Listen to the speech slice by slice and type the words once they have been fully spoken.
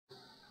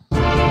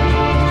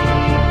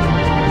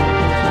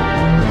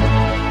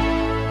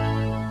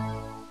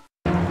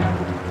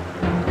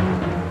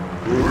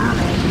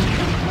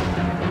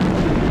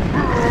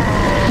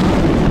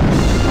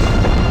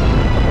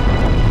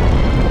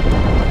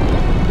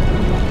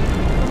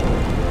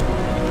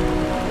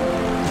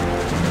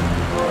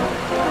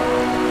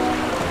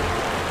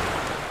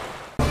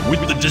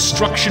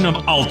destruction of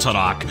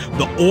Alterac,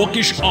 the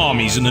Orcish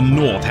armies in the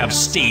north have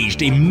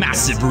staged a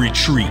massive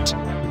retreat.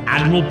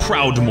 Admiral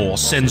Proudmoore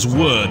sends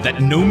word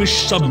that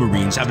Gnomish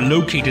submarines have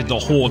located the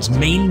Horde's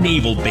main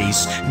naval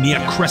base near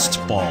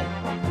Crestfall.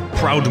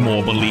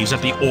 Proudmoore believes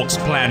that the Orcs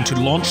plan to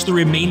launch the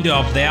remainder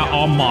of their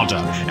armada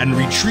and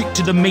retreat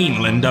to the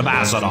mainland of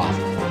Azeroth.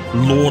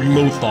 Lord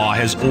Lothar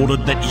has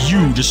ordered that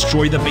you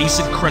destroy the base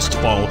at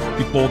Crestfall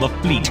before the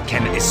fleet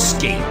can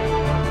escape.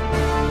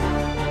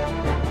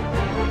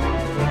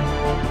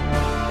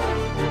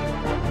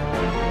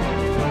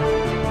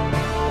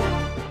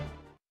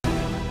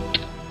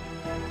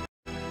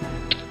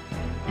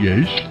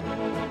 Yes?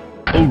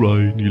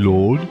 Alright, my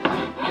lord.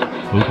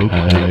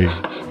 Okay.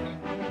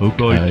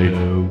 Okay.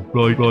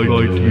 Right,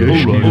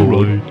 yes, my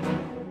lord.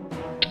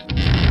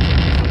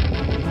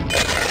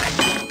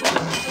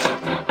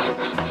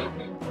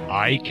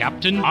 Aye,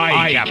 Captain.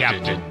 Aye,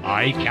 Captain.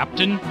 Aye,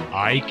 Captain.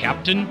 Aye,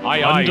 Captain.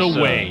 Aye,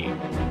 underway.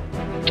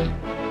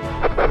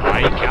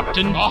 Aye,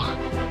 Captain.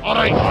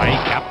 Alright.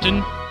 Aye,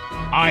 Captain.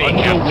 Aye,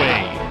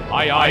 underway.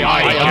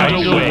 Aye,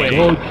 underway.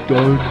 God's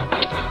done.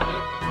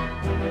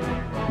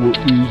 What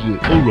is it?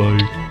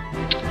 Alright.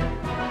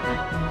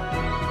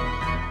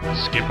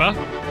 Skipper.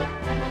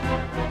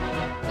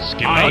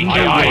 Skipper. Aye,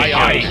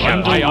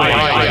 Captain.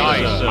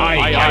 Aye, sir.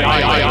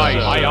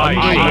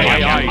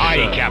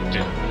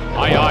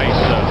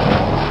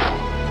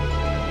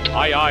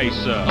 Aye,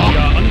 sir. We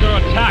are under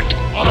attack.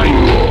 Aye,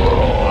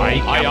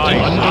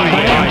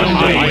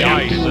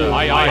 sir.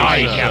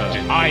 Aye,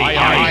 Captain.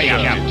 Aye,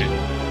 Captain.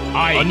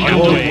 Aye,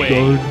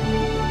 underway.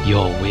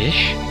 Your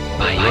wish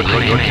by your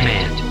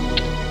command.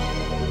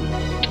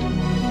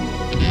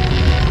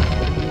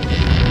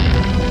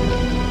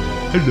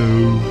 Hello.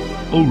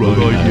 Alright,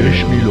 yes,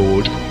 my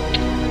lord.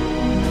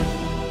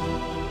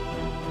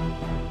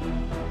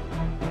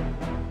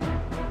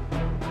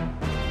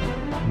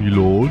 My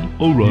lord?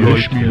 Alright,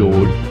 yes, my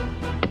lord.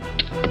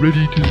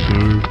 Ready to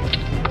serve.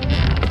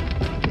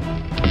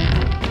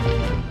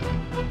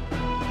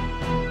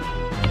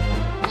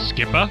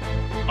 Skipper?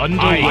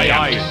 Underway.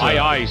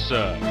 Aye,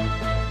 sir.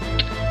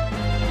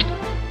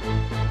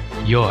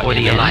 Your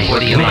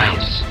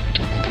alliance.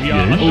 We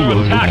are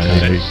under attack.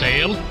 Set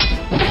sail.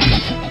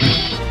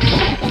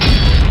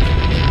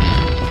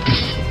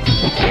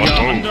 We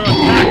are under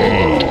attack.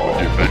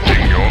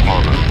 Defending your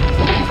honor.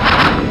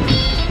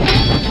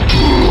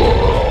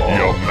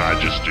 Your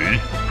Majesty.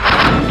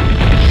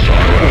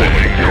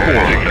 Defending your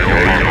honor.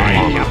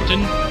 Aye,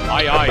 Captain.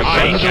 Aye,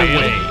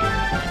 underway.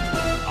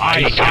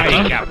 Aye,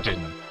 Captain.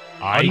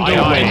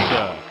 Underway,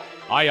 sir.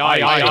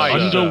 Aye,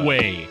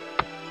 underway.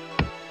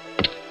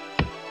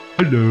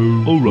 Hello.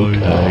 Alright.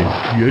 Okay.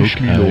 Yes,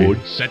 my lord.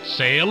 Set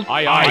sail.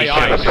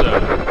 Aye, sir.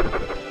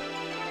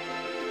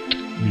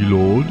 My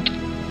lord.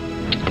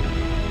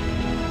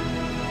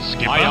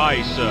 Skipper.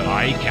 Aye, sir.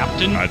 Aye,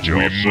 Captain. At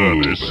your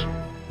service.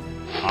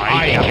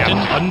 Aye, Captain.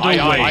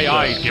 Underway,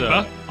 sir.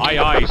 Skipper.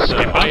 Aye,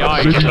 sir.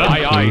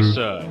 Aye,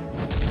 sir.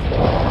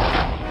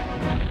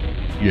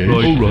 Yes,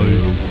 alright.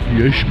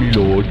 Yes, my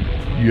lord.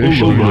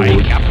 Yes, my lord.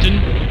 Aye, Captain.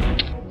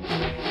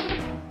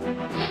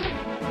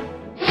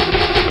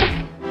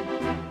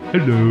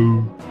 Hello.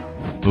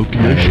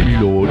 Okay. Yes, my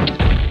lord.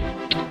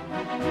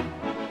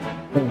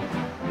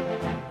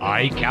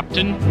 Aye,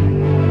 Captain.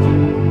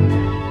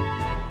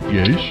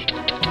 Yes.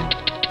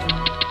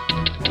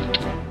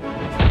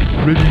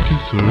 Ready to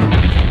serve,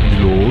 my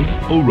lord.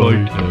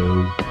 Alright.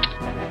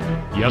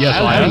 Yes,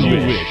 as you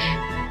wish.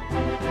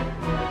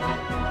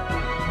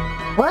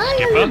 Why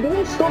Skipper? are you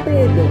being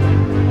stupid?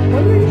 Why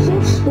are you so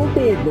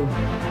stupid?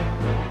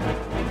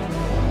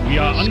 We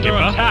are under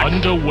attack.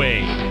 Underway.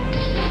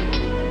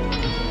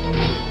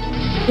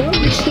 Don't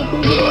be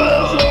stupid. We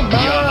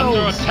are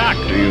under attack.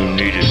 Do you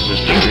need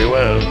assistance? Very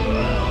well.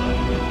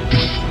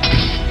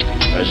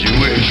 As you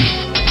wish.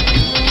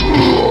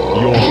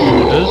 Your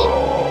orders.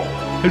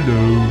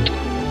 Hello.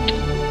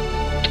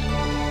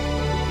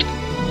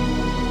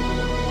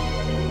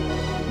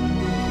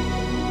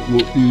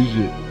 What is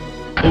it?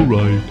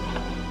 Alright.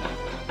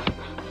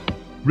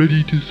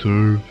 Ready to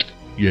serve.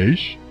 Yes?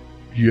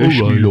 Yes,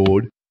 my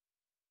lord.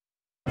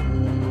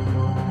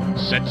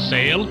 Set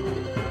sail.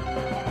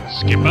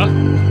 Skipper.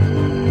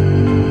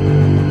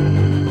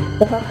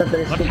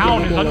 The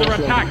town is under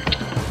attack.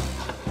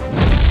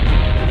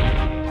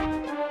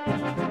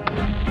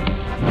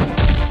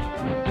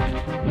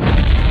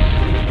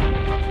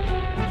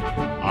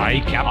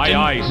 Aye, Captain.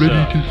 Aye, sir.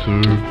 Ready to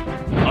serve.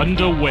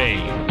 Underway.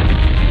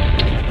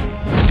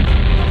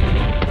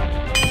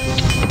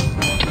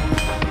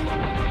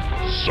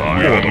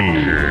 Sire of the King.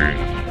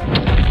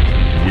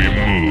 We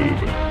move.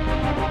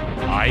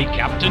 Aye,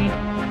 Captain.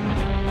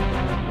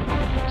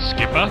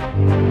 Skipper.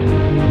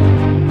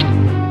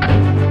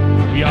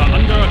 We are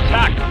under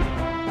attack.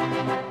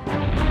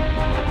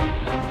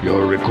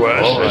 Your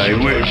request, as you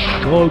wish.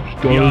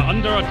 God's We are done.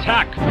 under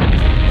attack.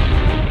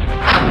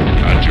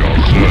 At your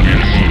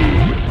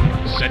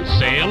service. Set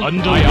sail.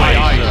 Underway,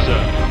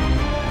 sir.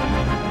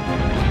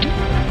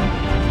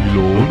 My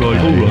lord.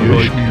 Alright,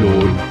 yes, my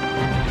lord.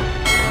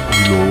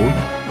 My lord.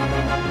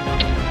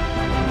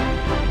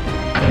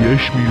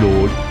 Yes, me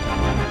lord.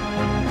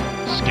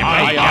 Skipper,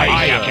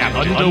 aye,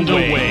 Captain.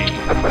 Underway.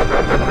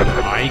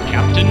 Aye,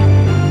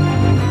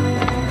 Captain.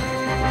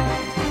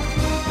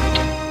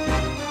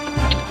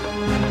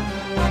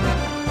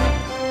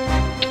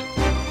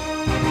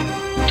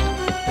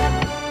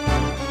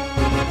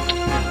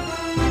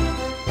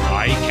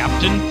 Aye,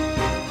 Captain.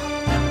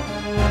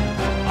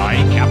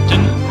 Aye,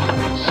 Captain.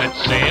 Set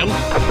sail.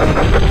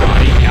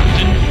 Aye,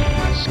 Captain.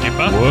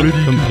 Skipper. Work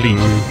Ready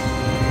complete.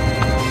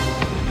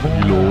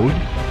 Me lord.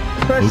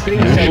 First Okay,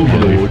 reason.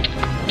 me lord.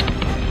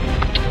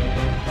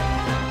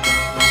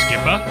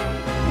 Skipper.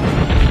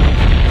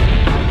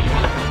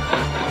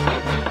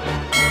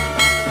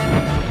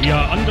 We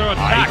are under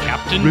attack. Aye,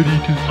 Captain. Ready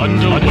to serve.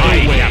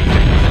 Underway,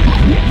 Captain.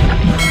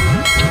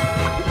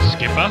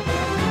 Skipper.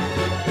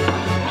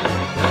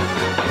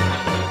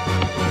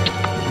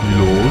 Me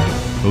lord.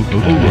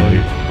 Okay.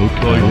 Alright.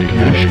 Okay.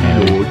 Yes, me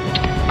lord.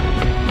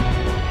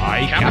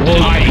 Aye,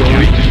 Captain. Aye,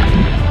 Captain.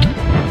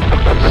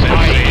 Set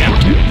sail.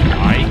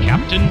 Aye,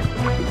 Captain.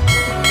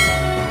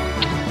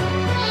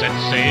 Set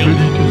sail.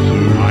 Ready to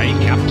serve. Aye,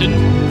 Captain.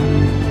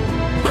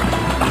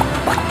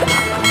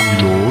 Me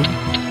lord.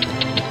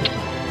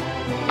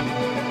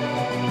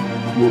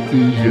 What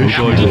is yes,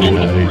 my Captain on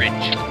lord? the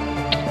bridge.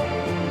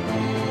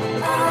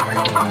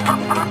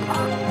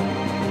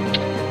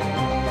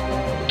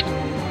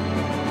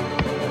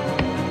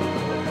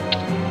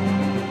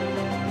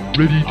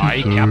 Ready to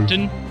Aye, serve.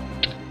 Captain.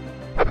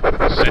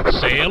 Set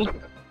sail.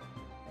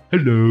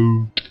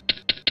 Hello.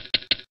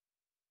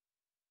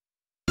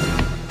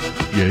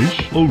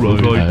 Yes.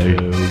 Alright. Right.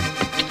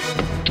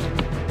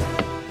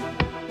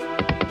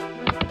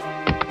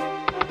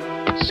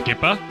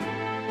 Skipper.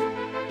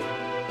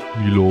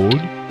 Me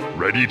lord.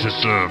 Ready to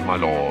serve, my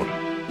lord.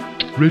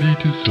 Ready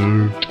to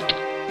serve.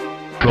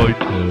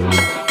 Right.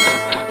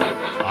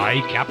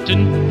 Aye,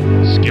 Captain.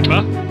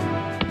 Skipper.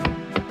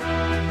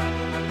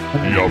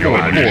 Your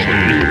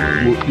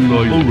Majesty. What is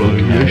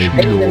alright? Yes, I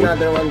me need lord.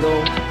 another one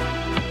though.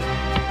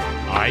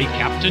 Aye,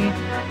 Captain.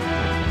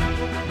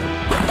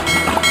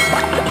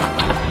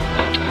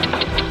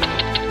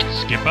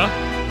 Skipper.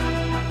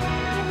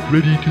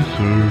 Ready to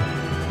serve.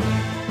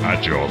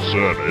 At your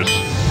service.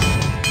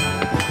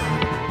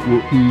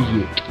 What is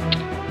it?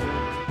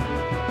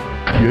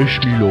 Yes,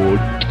 me lord.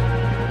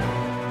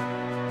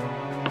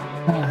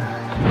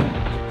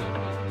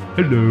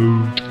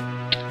 Hello.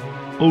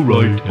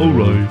 Alright,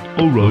 alright,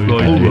 alright,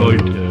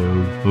 alright.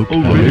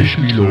 Okay. Yes,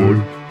 me lord.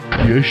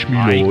 Yes, me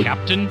Aye, lord.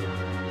 Captain.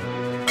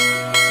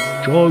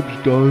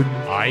 Job's done.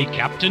 Aye,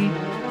 Captain.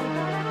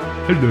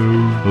 Hello.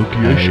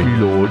 Okay. Yes, me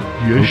lord.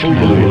 Yes, me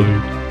lord.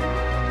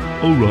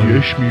 Alright.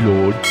 Yes, me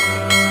lord.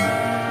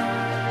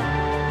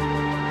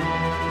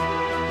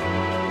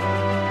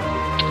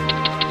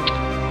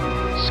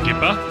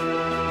 Skipper.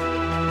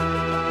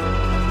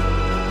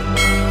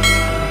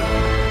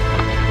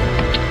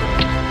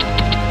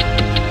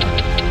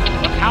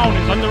 The town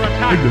is under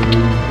attack.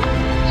 Hello.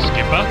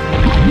 Skipper.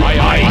 Aye,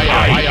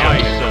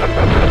 aye, sir.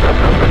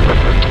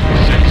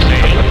 Set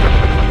sail.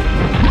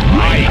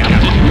 Aye,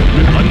 Captain.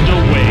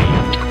 Underway.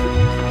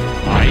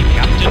 Aye,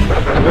 Captain.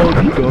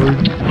 Job's done.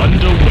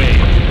 Underway.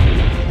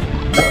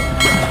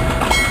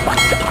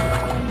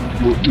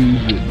 What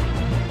is it?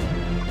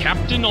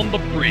 Captain on the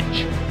bridge.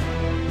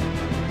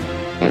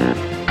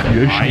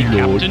 Yes, Aye,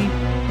 me lord. Captain.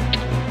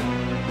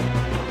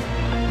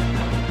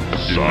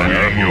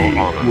 Sire, your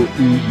honor. What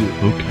is it?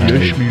 Okay.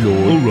 Yes, me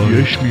lord. Alright.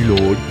 Yes, me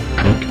lord.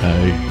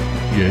 Okay.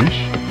 Yes.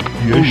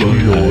 Yes, me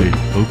lord.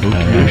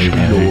 Okay. Yes,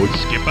 me lord.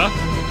 Skipper.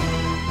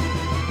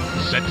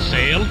 Set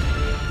sail.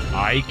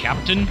 Aye,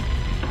 Captain.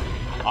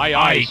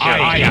 Aye,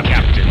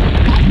 Captain.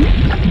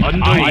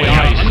 Underway,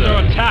 under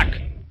attack.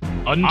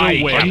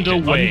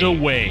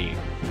 Underway.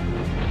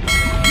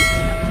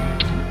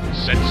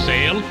 Set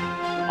sail.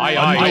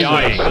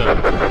 Aye, sir.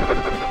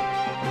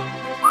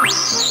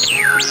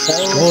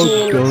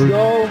 Let's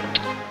go.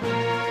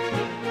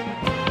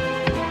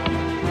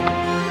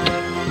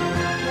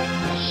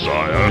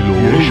 Sire,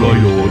 Yes, my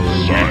lord.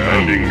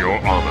 defending your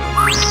honor.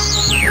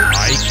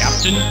 Aye,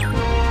 Captain.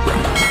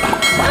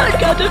 I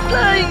got a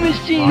flying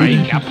machine!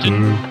 Aye, Captain.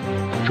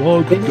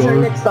 Job's This is our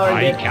done. next Aye,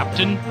 target.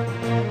 Captain.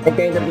 I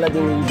kind of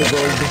bloody need the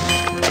gold.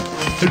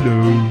 Hello.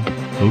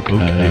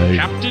 Okay.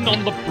 Captain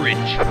on the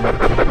bridge.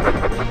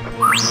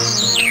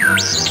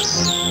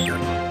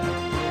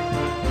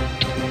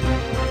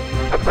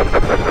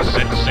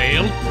 Set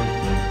sail.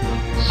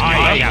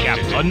 Aye,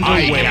 Captain.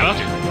 Underway.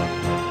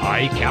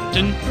 Aye,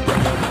 Captain.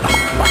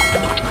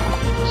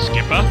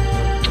 Skipper.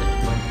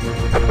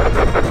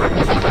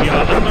 We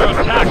are under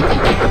attack.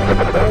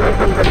 I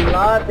need a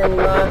lot of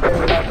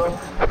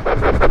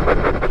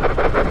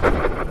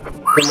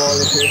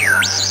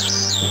demolishers.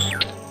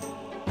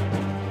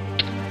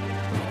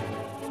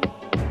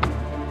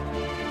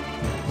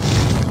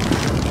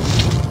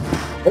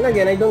 And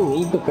again, I don't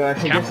need to crash.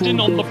 I just Captain need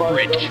on to the follow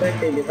bridge. the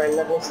objective. If I'm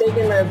not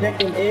mistaken, my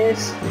objective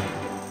is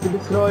to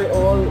destroy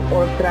all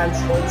orc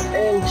transports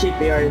and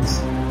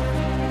shipyards.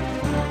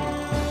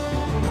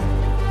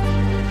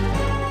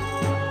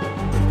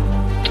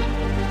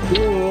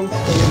 means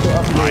we need to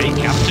upgrade. Aye,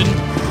 Captain.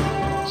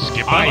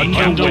 Skipper,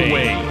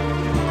 underway.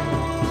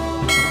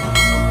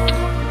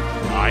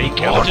 Aye,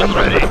 Captain.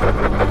 Ready.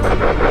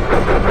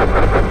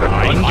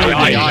 Aye, sir,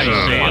 my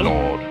sail.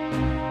 lord.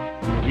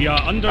 We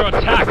are under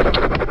attack.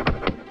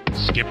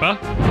 Skipper,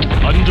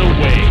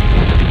 underway.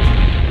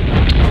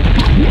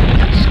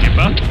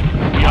 Skipper,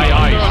 we are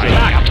under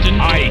attack. Captain.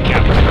 Aye,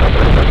 Captain.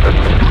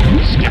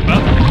 Skipper,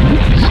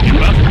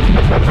 Skipper.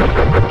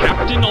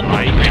 Captain on the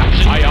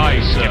Captain.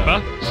 Aye, sir. Skipper,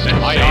 set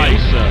sail. Aye,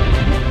 sir.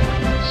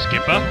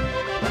 Skipper,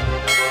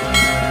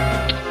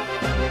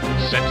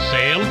 set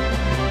sail.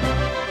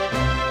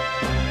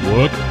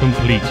 Work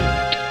completed.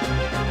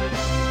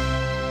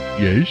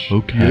 Yes?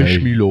 Okay.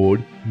 Yes, me lord.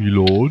 Me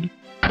lord.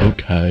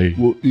 Okay.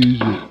 What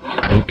is it?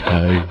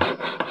 Okay.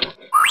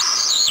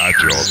 At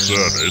your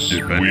service,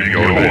 depending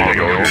on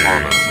your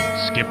honor.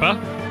 Skipper,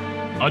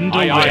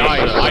 underway.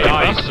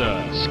 Aye, sir.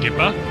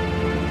 Skipper,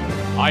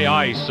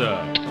 aye, sir.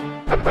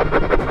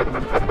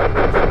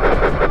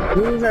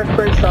 This is our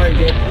first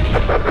target.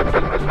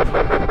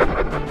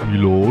 Me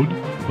lord.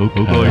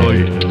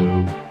 Okay.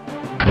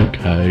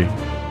 Okay.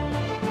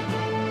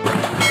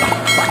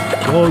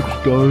 Job's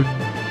done.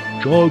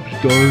 Job's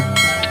done.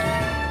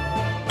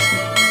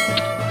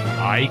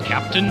 Aye,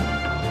 Captain.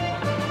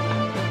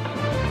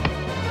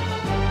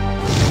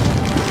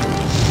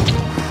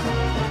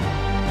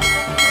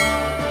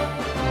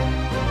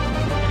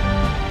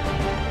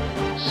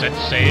 Set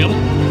sail.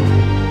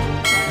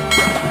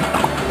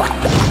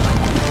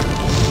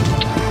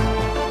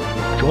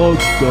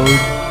 Job's done.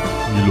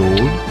 Me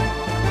lord.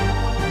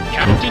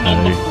 Captain on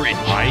the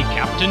bridge. Aye,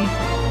 Captain.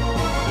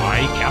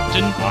 Aye,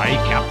 Captain. Aye,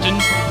 Captain.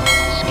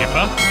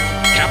 Skipper.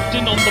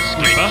 Captain on the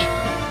bridge.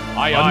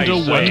 Aye,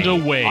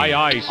 underway.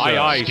 Aye, sir.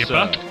 Aye,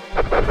 Skipper.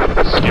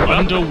 Skipper.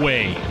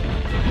 Underway.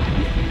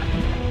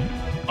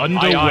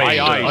 Underway.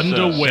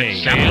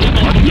 Underway. Captain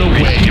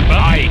underway. Skipper.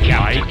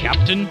 Aye,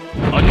 Captain.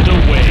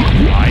 Underway.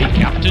 Aye,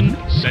 Captain.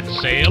 Set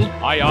sail.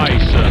 Aye,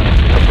 sir.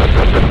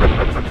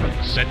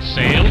 Set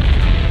sail.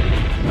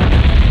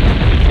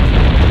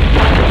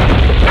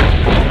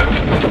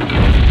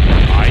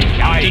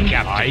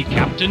 Aye,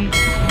 Captain.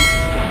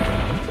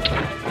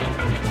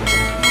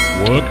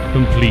 Work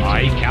completed.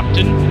 Aye,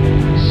 Captain.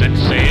 Set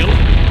sail.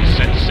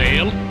 Set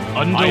sail.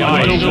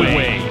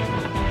 Underway.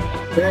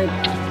 Right.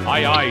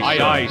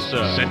 Aye,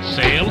 sir. Set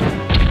sail.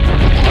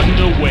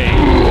 Underway.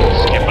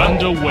 Skip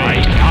underway.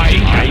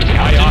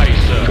 Aye,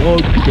 sir.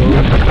 Job's done.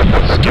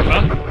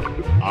 Skipper.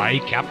 Aye,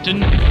 Captain.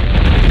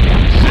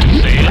 Set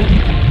sail.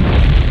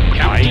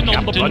 Captain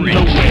on the bridge.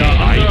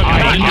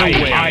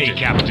 Aye,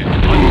 Captain.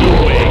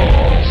 Underway.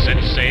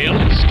 Set sail.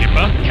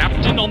 Skipper.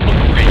 Captain on the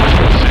bridge.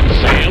 Set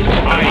sail.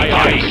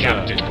 Aye,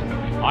 Captain.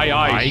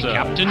 Aye, sir.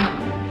 Captain.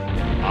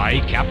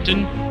 Aye,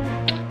 Captain.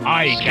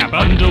 Aye, Cap.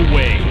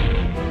 Underway.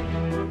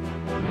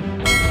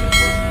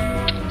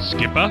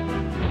 Skipper.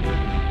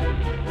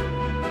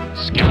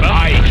 Skipper.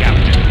 Aye,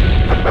 Captain.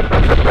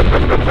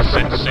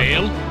 Set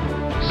sail.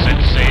 Set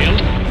sail.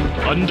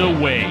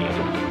 Underway.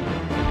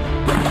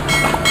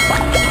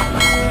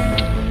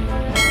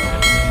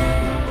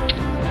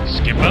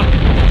 Skipper.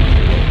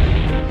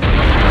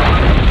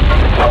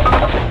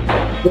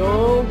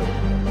 Go.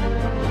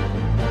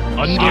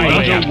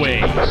 Underway.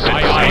 Set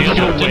sail.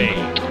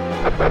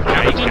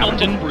 Captain on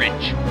the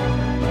bridge.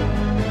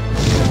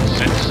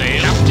 Set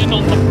sail. Captain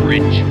on the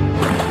bridge.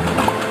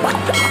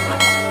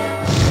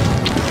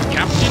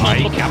 Captain on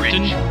the bridge.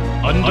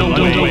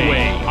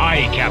 Underway.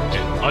 Aye,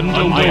 Captain.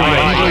 Underway.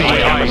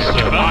 Aye,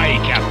 Skipper. Aye,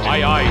 Captain.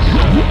 Aye,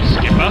 sir.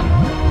 Skipper.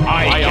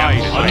 Aye,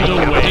 Captain.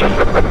 Underway.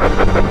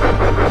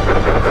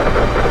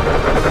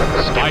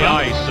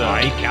 Aye, sir.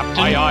 Aye,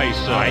 Captain. Aye,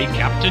 sir. Aye,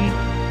 Captain.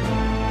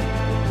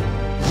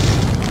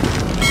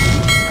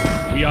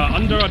 We are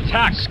under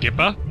attack,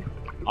 Skipper.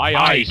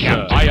 Aye,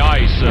 sir.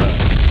 Aye, sir.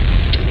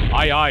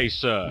 Aye,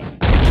 sir.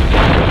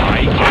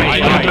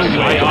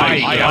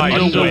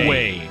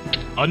 Underway.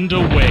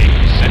 Underway.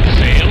 Set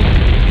sail.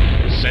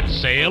 Set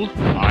sail.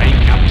 Aye,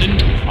 Captain.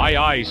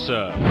 Aye,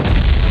 sir.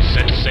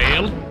 Set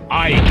sail.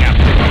 Aye,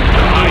 Captain.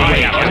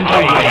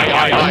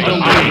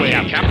 Underway.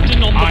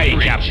 Captain on the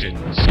bridge. Captain.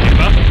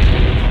 Skipper.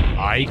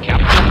 Aye,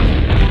 Captain.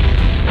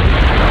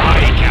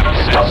 Aye,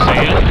 Captain. Set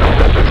sail.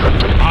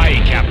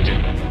 Aye, Captain.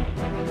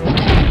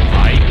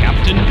 Aye,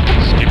 Captain.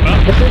 Skipper.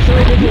 The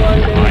situation is one,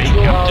 then Aye, let's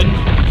go Captain. out.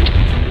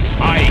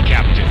 Aye,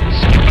 Captain.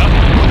 Skipper.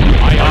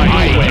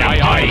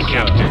 Aye,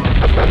 Captain.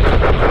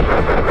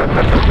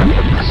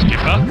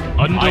 Skipper.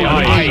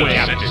 Underway.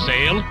 Set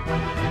sail.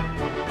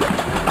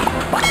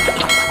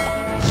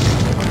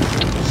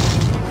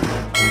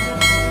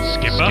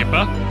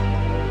 Skipper.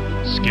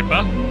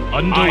 Skipper.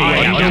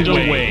 Underway.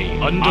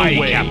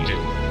 Underway. Captain.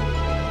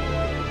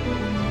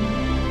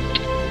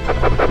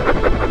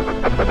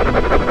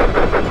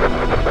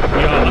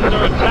 We are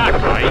under attack.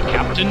 Aye,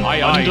 Captain.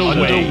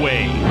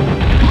 Underway.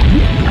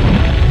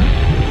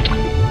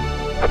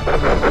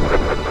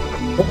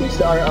 What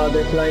is our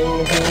other flying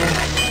machine?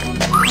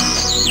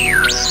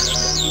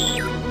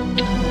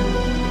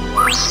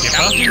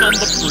 Captain on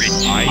the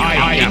bridge.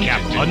 Aye,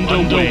 Captain.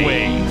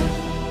 Underway.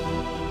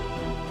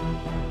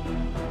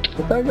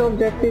 What are the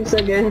objectives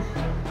again?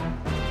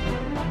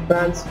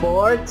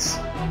 Transports,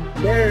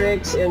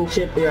 derricks, and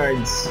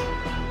shipyards.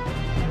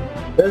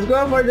 Let's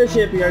go for the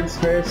shipyards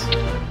first.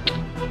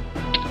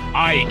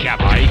 Aye,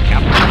 Captain.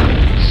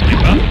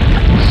 Skipper.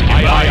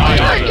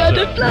 I got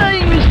a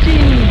flying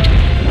machine!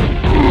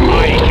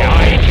 Aye,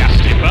 Captain.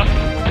 Skipper.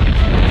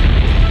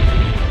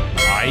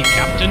 Aye,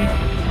 Captain.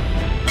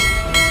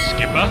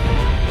 Skipper.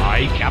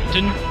 Aye,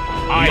 Captain.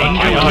 Aye,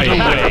 underway.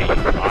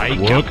 Aye,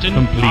 Captain.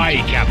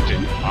 Aye,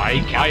 Captain.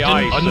 Aye,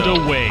 Captain.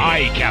 Underway.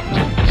 Aye,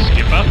 Captain.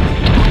 Skipper.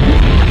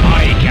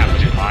 Aye,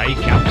 Captain. Aye,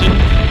 Captain.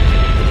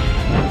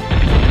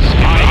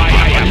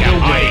 Aye,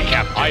 underway,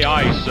 Captain. Aye,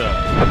 aye, sir.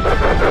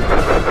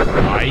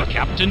 Aye,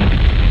 Captain.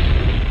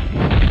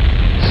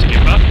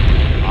 Skipper.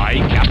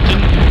 Aye,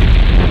 Captain.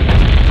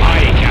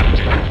 Aye,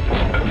 Captain.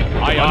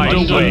 Aye,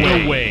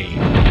 underway.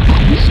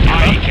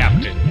 Aye,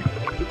 Captain.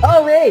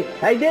 Oh wait,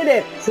 I did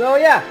it! So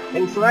yeah,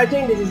 thanks for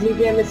watching. This is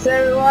LeakyMS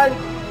everyone.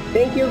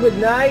 Thank you, good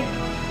night.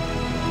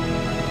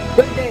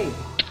 Good day.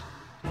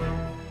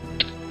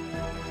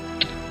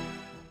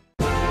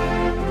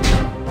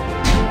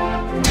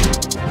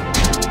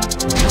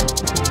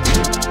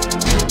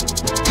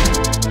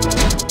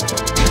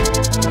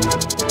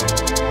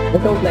 I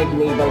don't like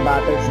naval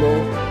battles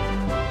though.